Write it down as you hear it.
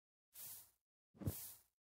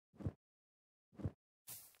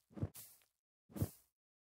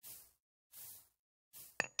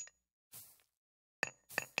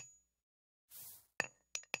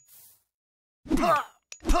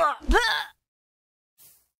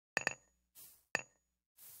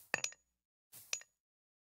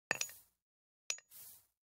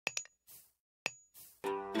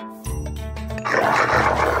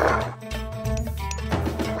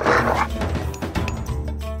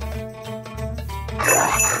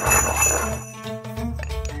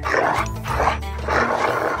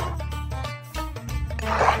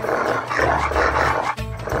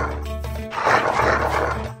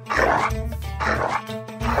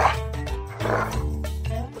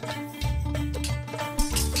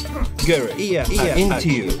Gary, into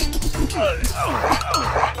you.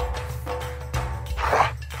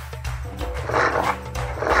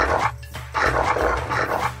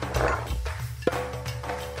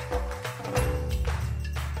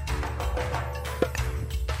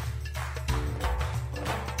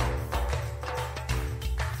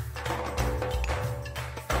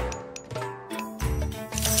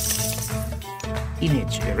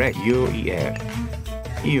 Iniciare UER.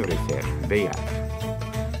 Io refer beat.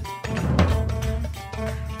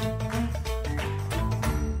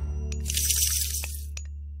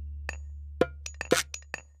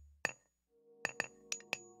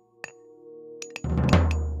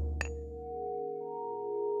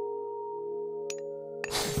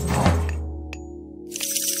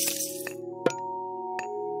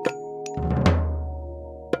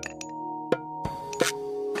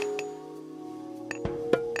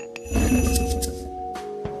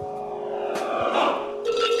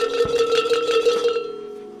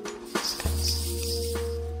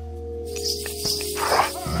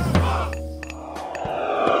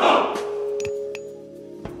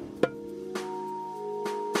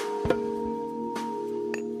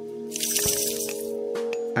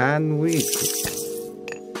 And we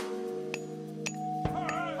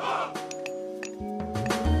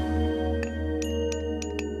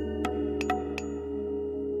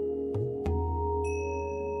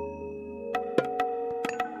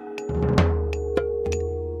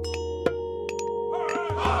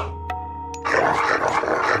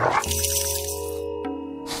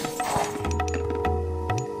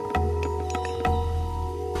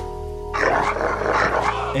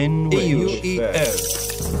N-U-E-R.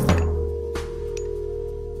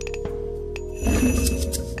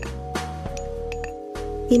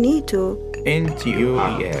 Inito.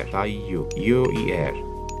 N-T-U-E-R. I-U. U-E-R.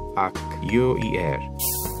 Ac. U-E-R.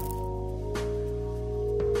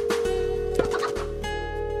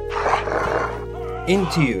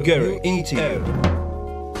 Into you. Gary, into you.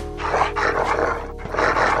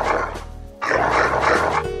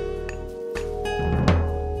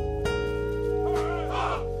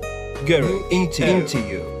 Gary, into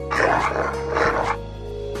you.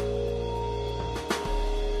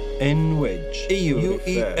 N-Wedge.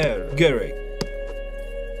 E-U-E-R. Gary.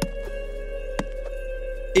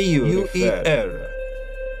 E-U-E-R.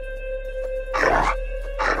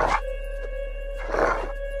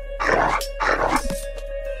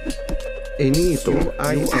 Inito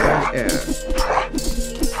I-R-R.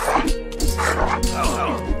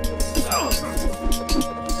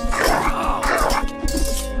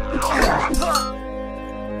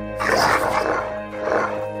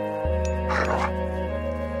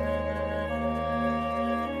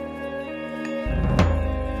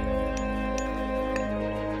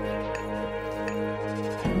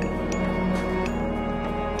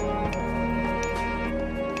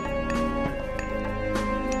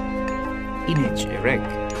 Iniciare.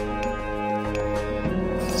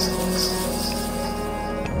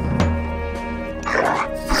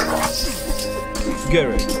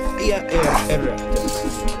 Gary. E-R-R.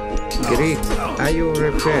 Greek, I-U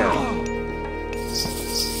repair.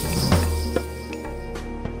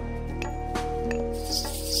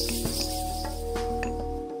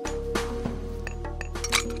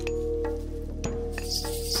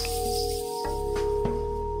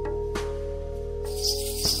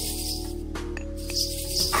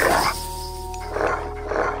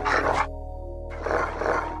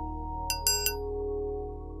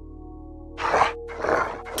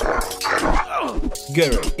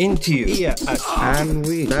 Gary, into you. And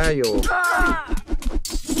we Dayo.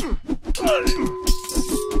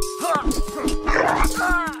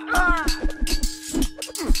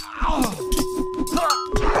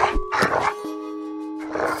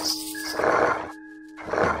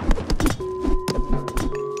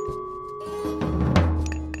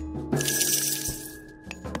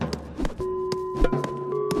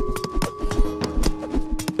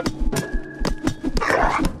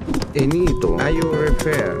 Inito, I-U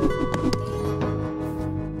repair.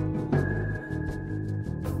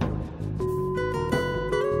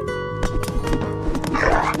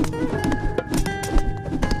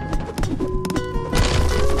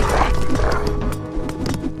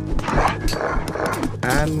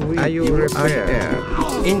 And we I-U repair.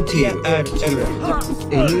 Into you.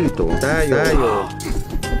 Inito, Dayo.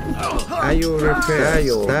 I-U repair.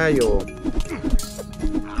 Dayo.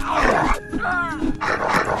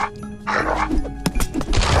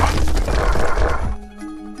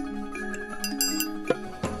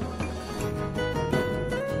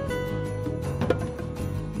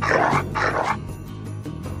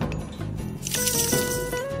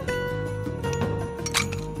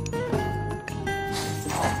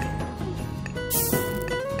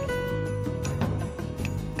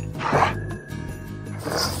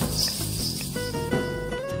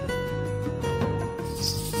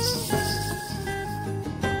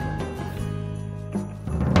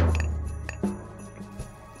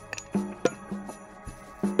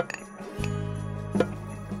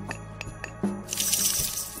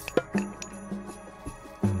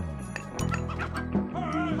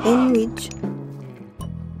 in which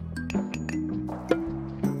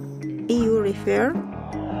you refer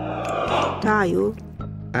tayo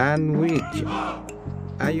and which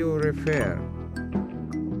you refer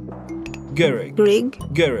Greg, Greg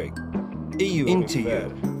Greg, into you.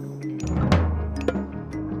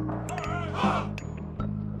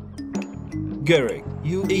 Greg,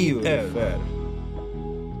 you refer.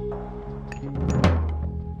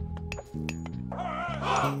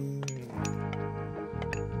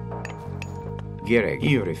 Gerek,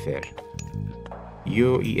 io refer.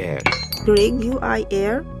 UER. Greg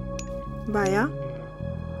UIR Baya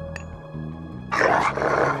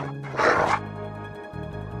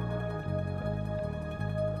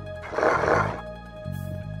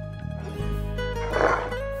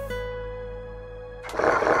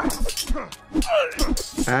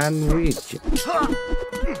and which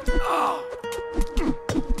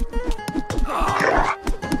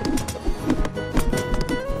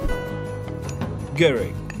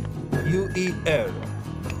Greg, UER.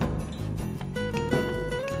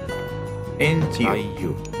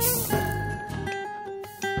 NTIU.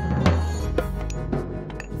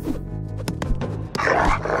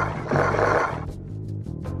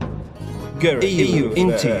 Greg,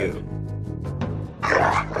 into you.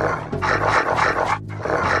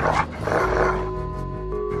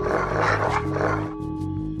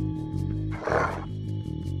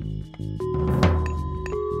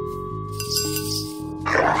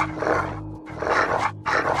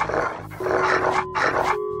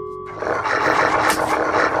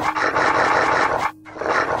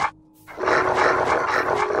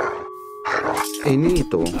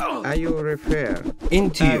 Inito, you refer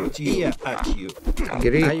Into you. Here at you.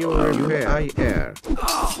 Greek, you refer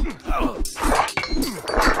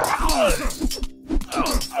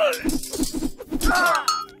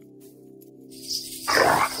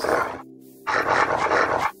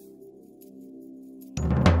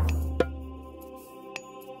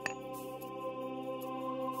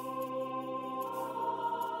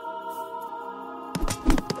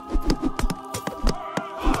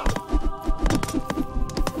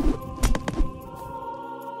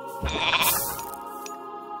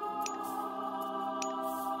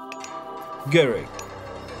Greg,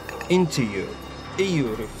 into you.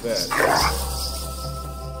 EU refer.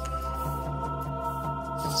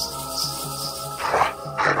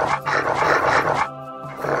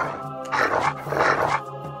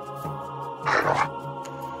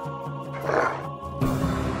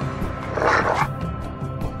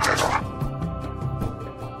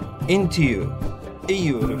 Into you.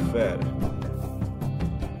 EU refer.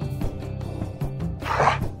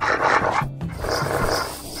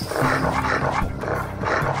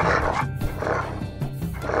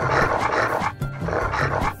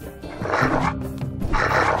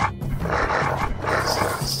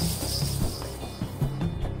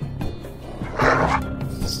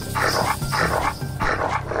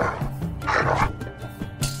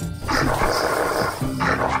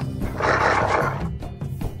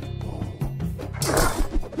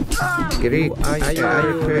 Greek, you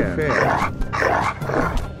refer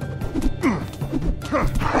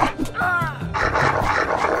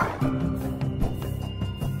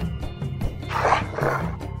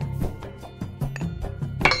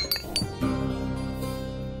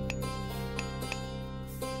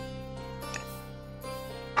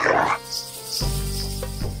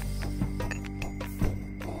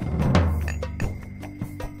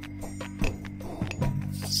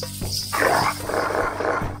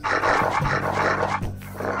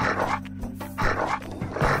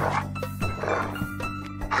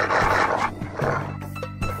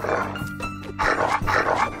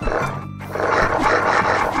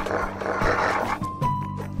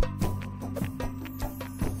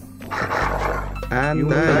and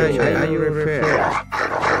you refer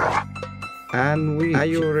and which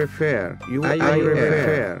you refer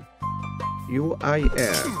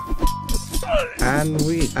UIR and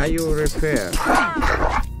which you refer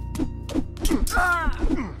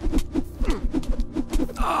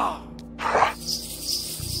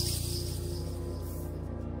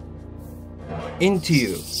Into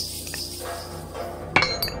you.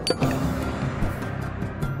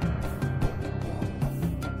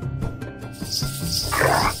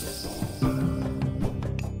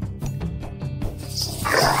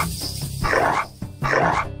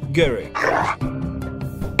 Garrick.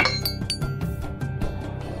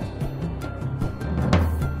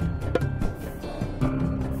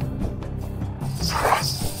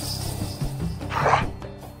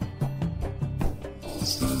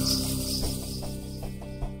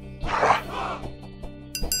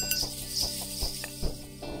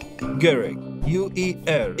 Garrick.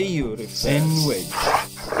 UER EU refer in which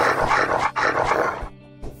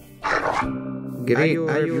Greek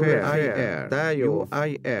IUR Tayo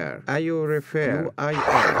IR IU refer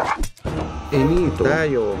UIR Inito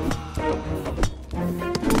Tayo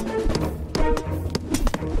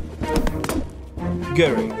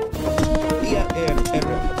Gary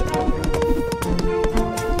ER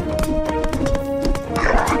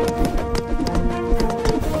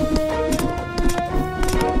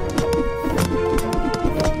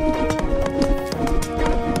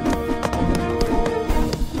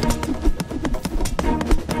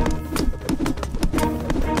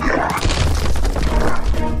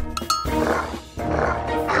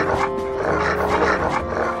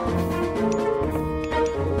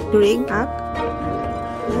Greek ak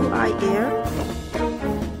UIR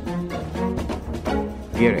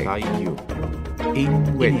Gerek IU in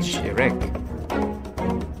which rec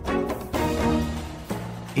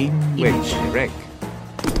in which rec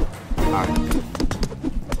arc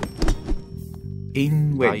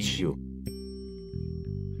in which IU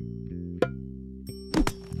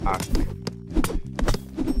arc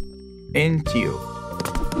into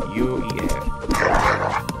UER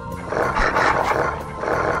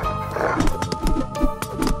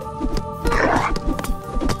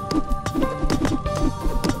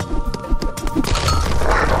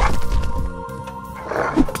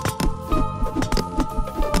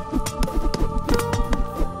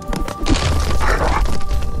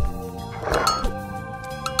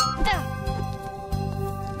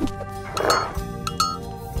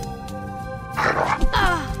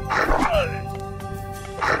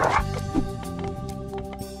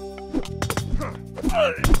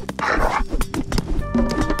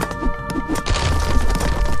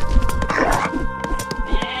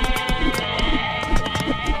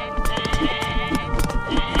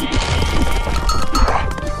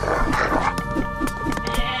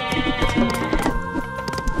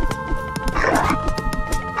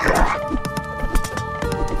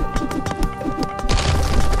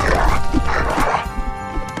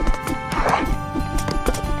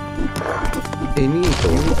Inito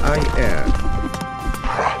UIR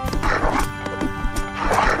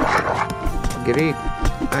Greek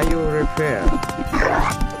IU refer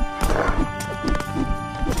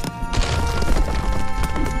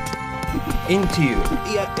into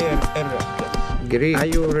ER Greek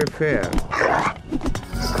IU refer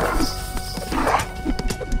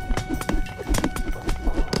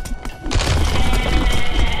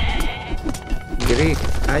Greek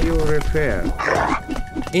IU refer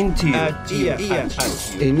into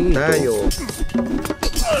Inito Tayo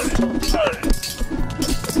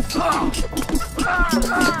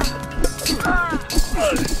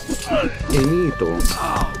Inito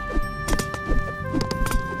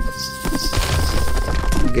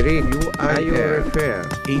Greek IU refer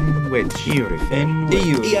in which you refer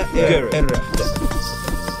EU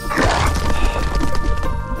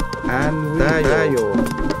and Tayo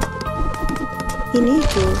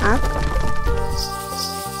Inito ak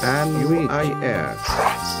and UIR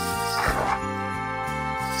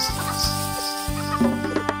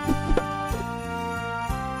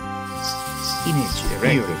in which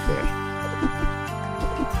you refer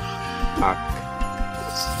arc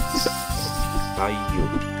IU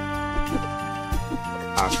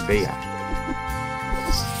Arc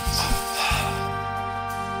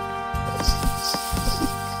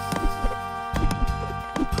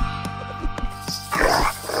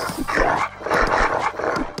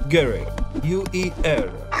Gary UER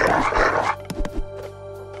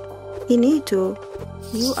Inito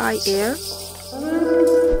UIR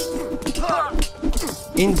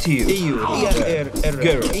into EU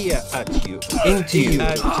Gary into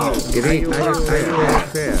Greek IU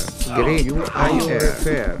refer Greek IU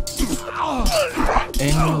refer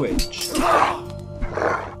in which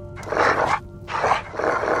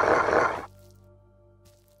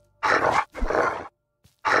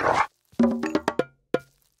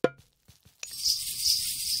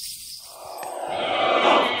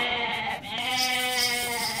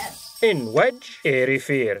in which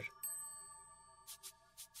refer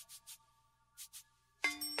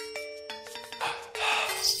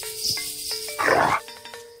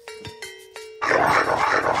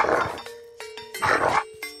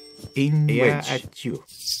in which at you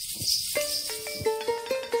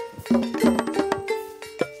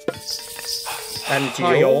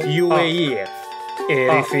Antio UAE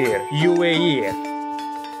refer UAE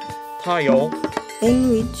Tayo in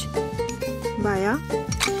which via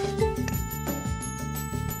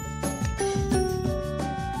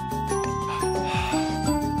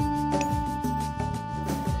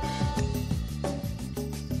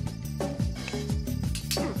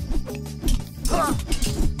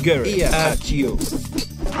Gary at you.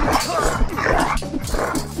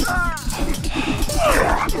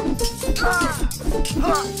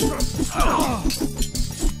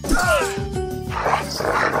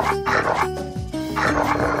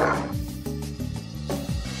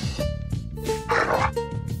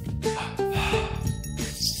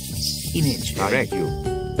 Image tayo.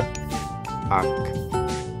 Ak.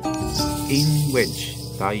 In wedge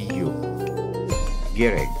tayo.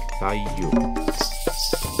 Gereg tayo.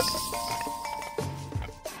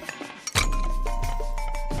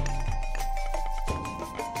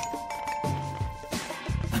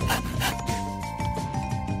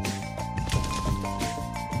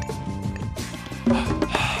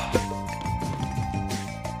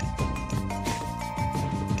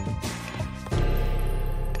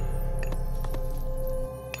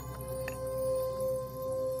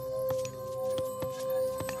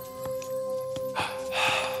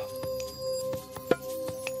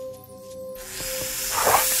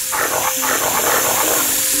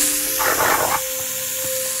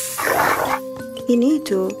 Ini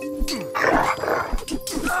itu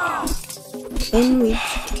in which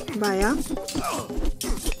via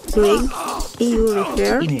rig EU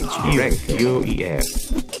refer Image reg UER.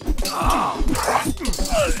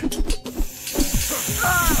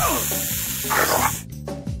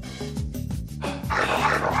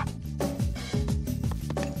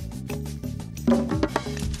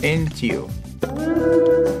 Entio.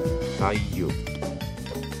 Tayo.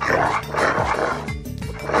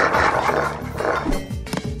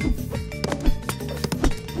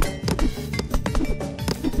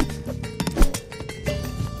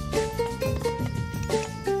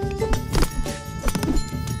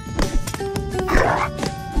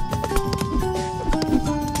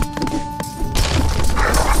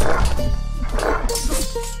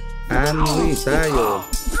 Anwi tayo.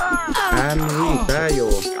 Anwi tayo.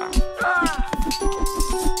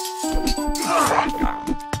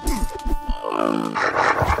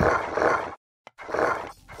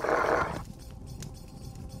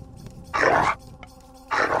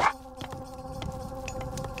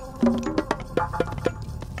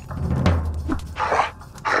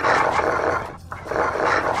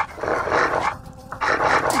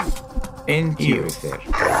 Entio.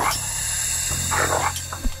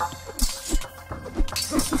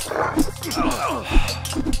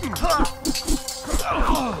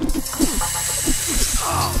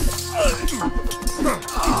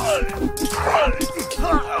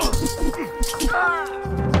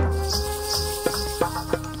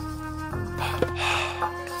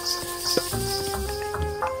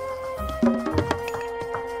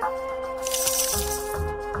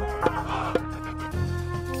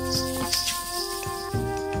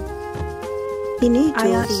 ini itu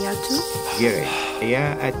iya tu Gereg.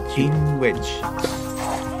 Ea at chin wedge.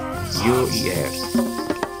 UER.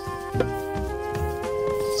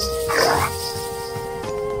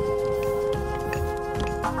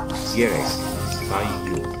 Gereg.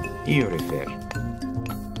 Tayo. Irefer.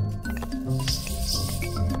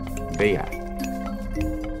 Bea.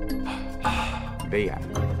 Bea.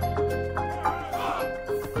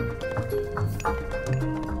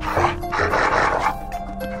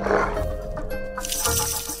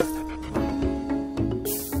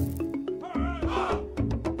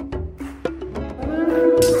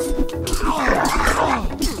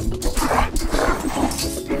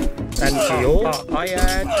 Antio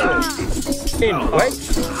ayat in wedge.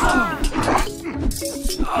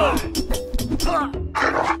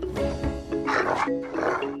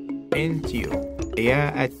 Entio. Ea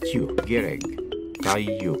at you. Gereg.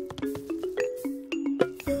 Tayo.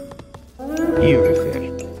 Irefer.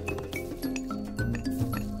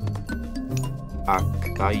 Ak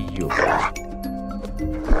tayo.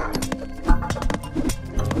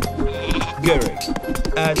 Gary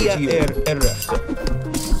at you.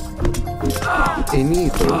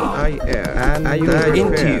 Ini itu IR. And tayo.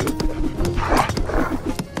 Into you.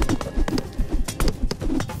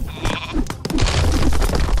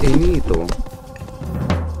 Ini itu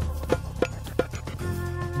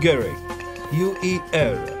Gary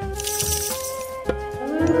UER.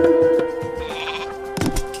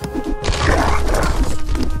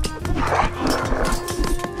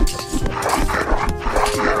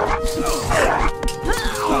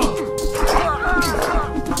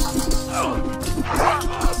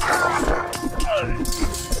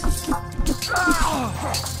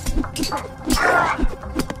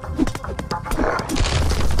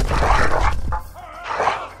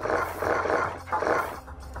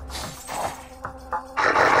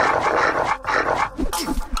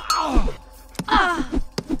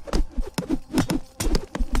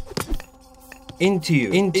 Into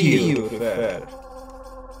you. Into you refer.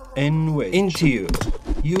 In which. Into you.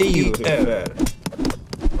 You refer.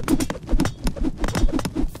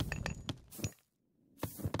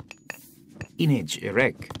 Inage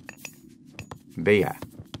erek. Bea.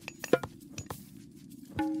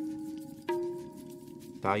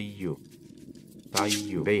 Tayu.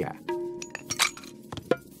 Tayu. Bea.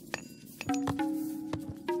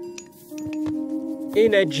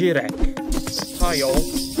 Inegirek.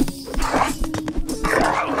 Tayo.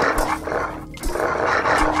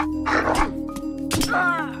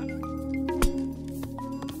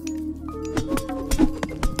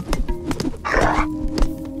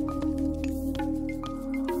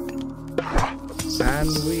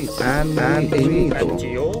 And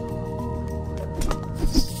Angio.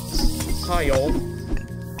 Tayo.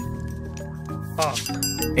 Ak.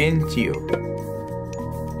 Entio.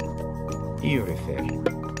 Irifer.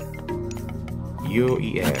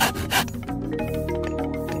 UER.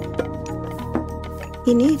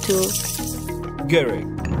 Inito. Gary.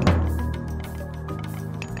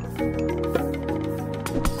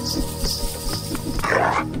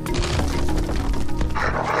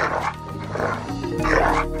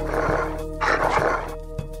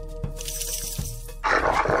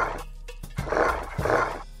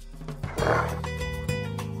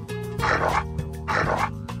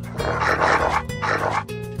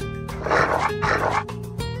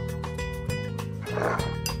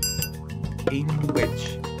 In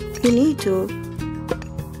which. Inito.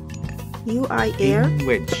 UIR. In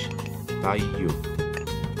which. Tayu.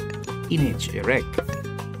 Inage erek.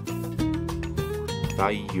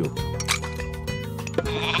 Tayu.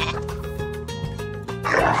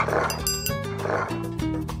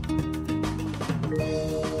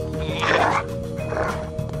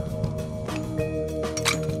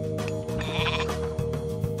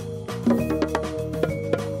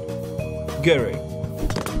 Gary.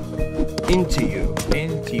 Into you.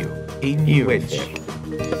 Entio. In which.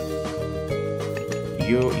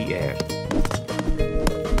 UER.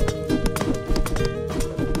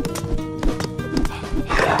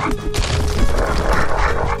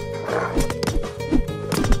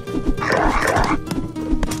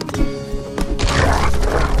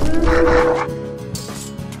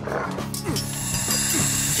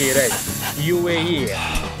 Girek. UAE.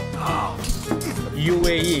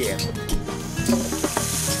 UAE.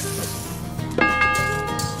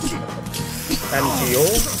 Angio.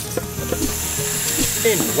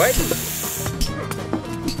 In which.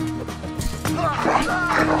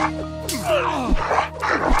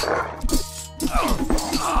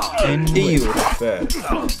 In you refer.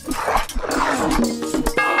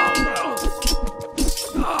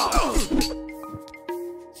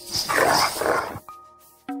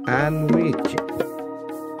 and which.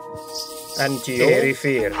 Angio.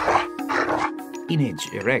 Erifer. Inage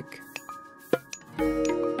erek.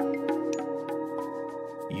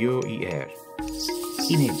 UER.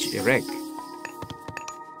 Inage erek.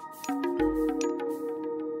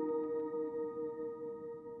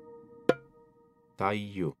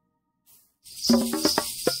 Tayu.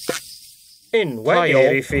 In which.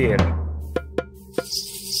 Erifer.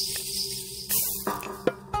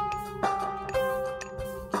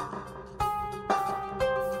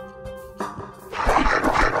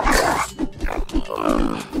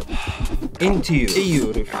 Into you.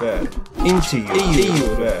 EU refer. Into you.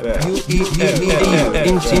 EU refer.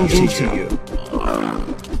 Into you.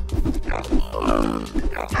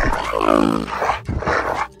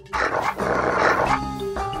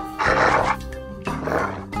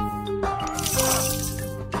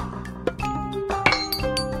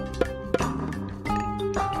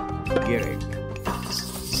 Gerek.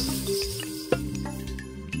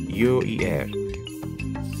 UER.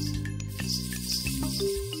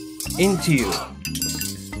 Into you.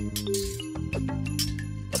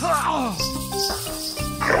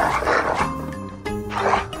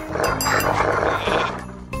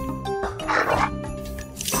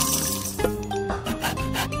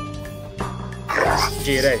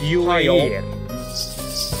 Girek. UAE.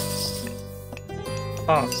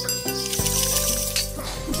 Ak.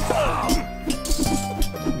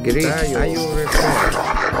 Greek. Are you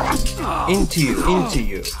referring? Into you. Into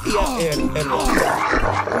you.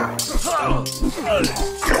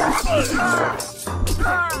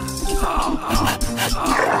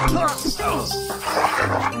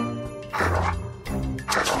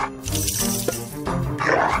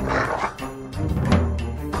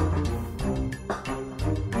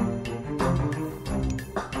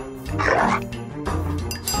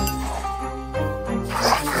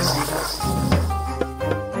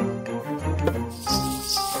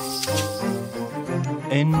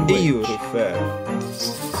 in you refer.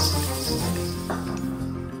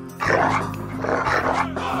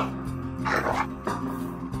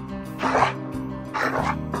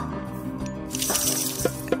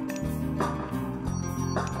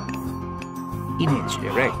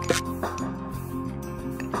 Direct.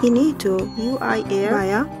 Ini to UIR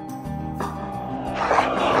via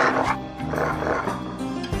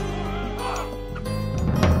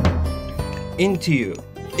into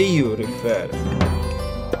you refer.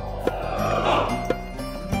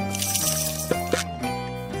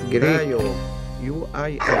 Grayo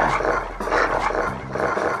UIR.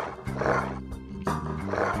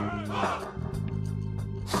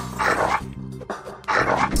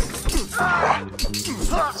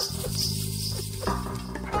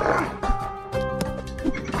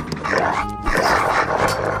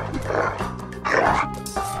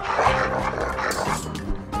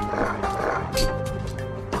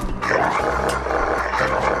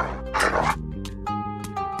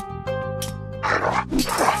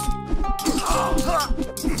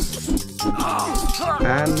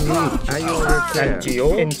 And I will repair.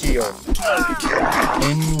 NGO.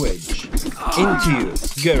 In which into you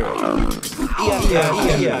girl.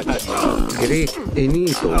 Greek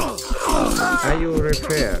Enito. I will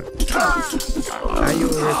repair. I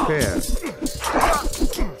will repair.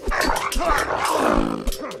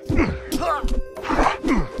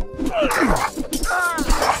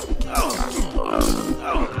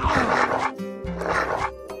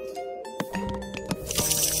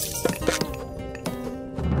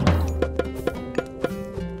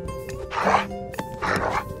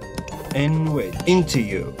 In which into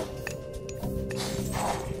you.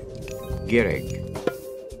 Gerek.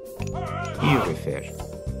 Irifer.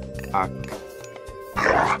 Ak.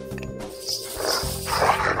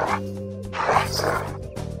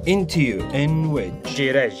 Into you in which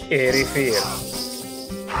Girej. Erifir.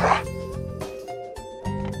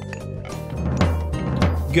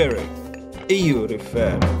 Gerek you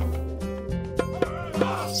refer.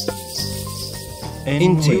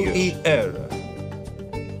 Into you er.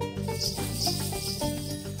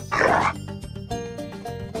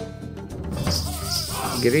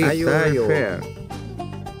 Greek I will repair.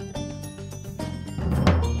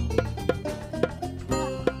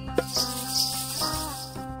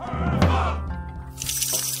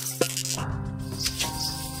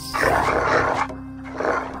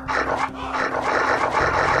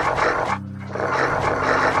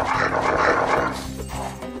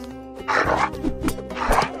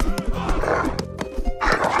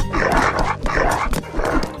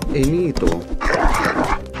 Enito.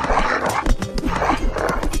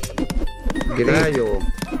 Grayo.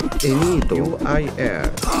 Enito.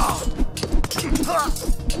 UIR.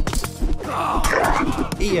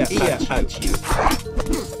 Ia at you.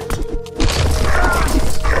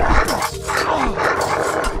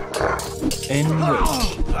 In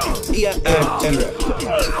which ia error.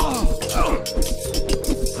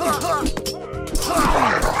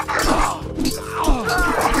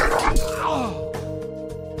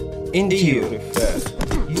 Into you refer.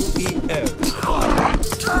 UER.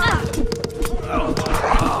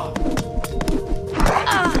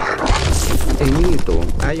 Enito.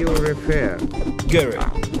 I will repair. Gary.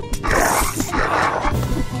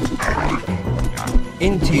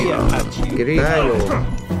 Into you at you. Grayo.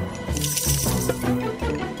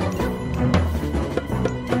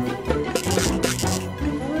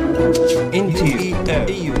 Into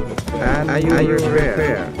you. And I will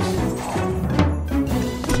repair.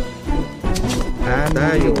 And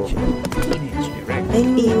I will.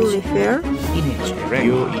 and EU refer.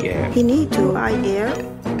 UER. Ini to IR.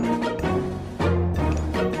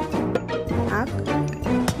 Up.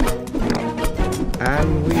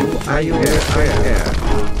 And I will repair.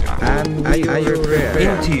 And I will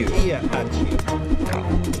repair. Into you. At you.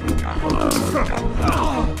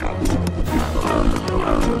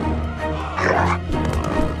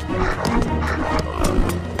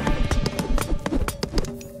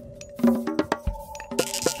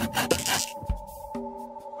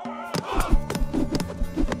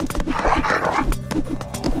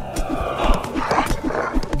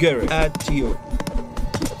 Gary, at you.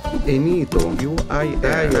 Enito.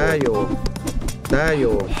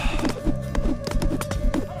 Dayo.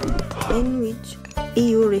 In which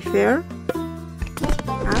EU refer.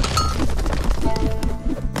 Up.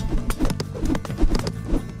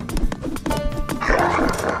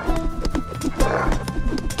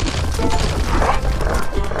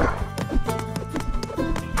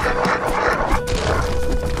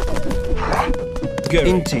 Gary.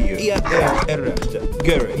 Into you.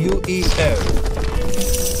 Gary. UER.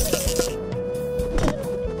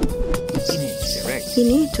 Direct.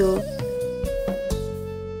 Inito.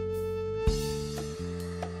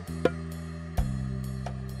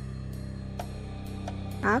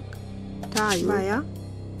 Ak. Tayo. Maya.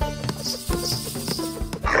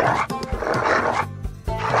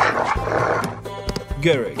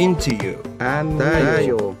 Gary, into you. And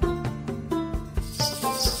tayo.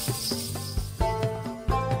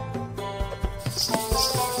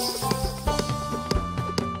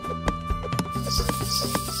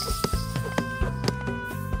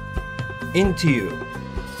 Into you.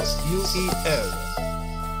 UEL.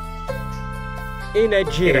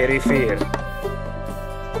 Erifir.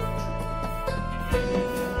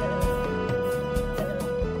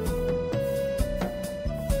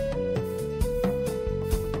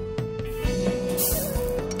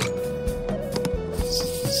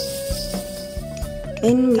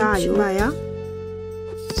 In tayo. Maya.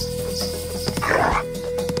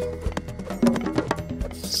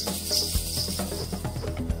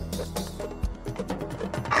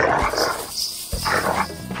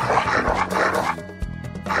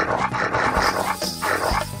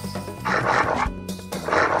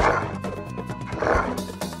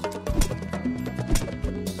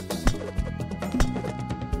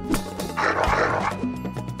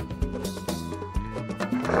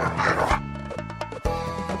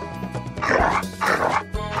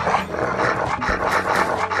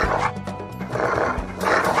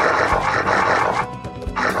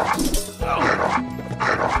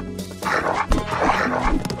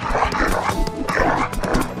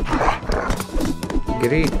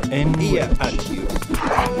 Great. And here at you.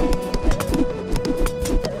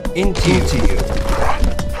 Into you.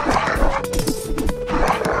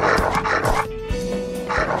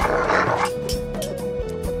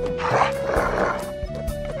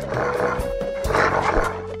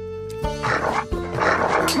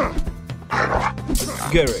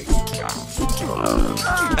 Gary.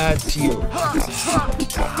 At you.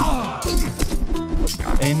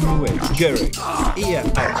 Anyway, Gary. Here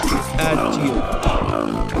at you. At you.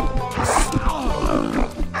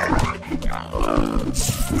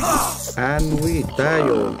 And we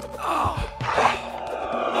tayo.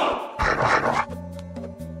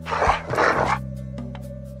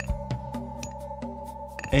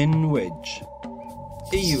 En wedge.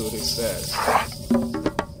 EU refer.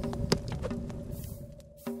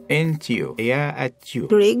 Into ya at you.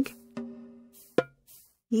 Grig.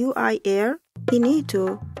 UIR.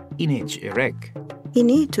 Inito. Inage erect.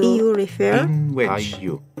 Inito. EU refer. In wedge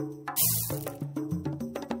you.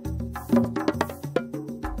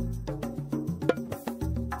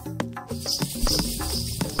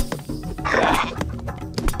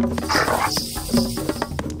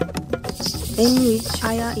 In which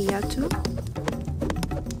aya iatu.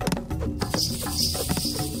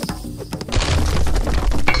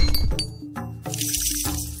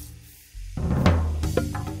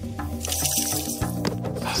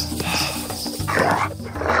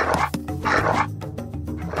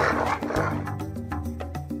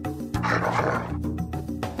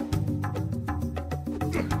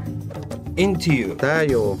 Into you.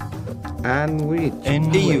 Tayo. And we.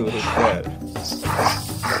 En EU refer.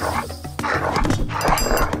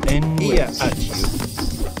 En here at you.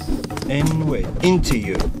 En wedge. Into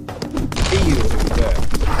you. EU refer.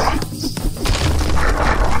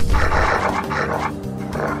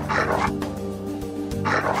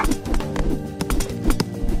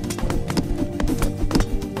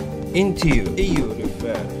 Into you. EU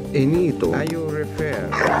refer. Inito. Tayo refer.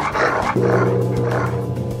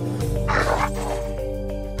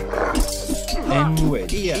 En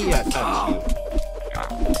wedge. Here at you.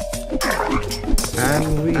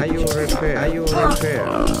 And we. Tayo refer. Tayo refer.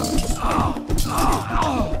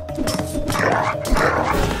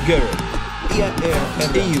 Girl. Here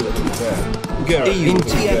EU refer. Girl.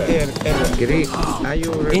 Into here. Great.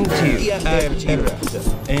 Tayo refer. Into you.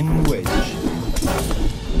 En wedge.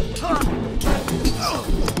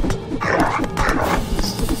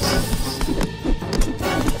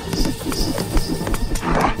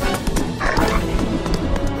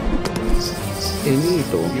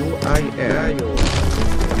 Inito. UIR. Tayo.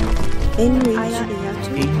 In which aya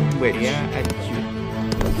iatu. In wedge ya at you.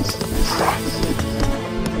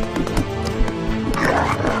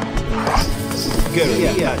 Girl.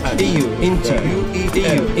 Here at EU. Into you.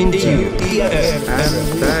 EU. Into you. And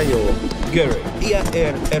tayo. Girl. Here.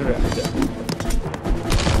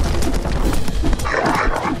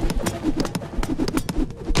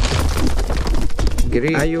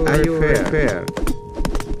 Great. Tayo refer.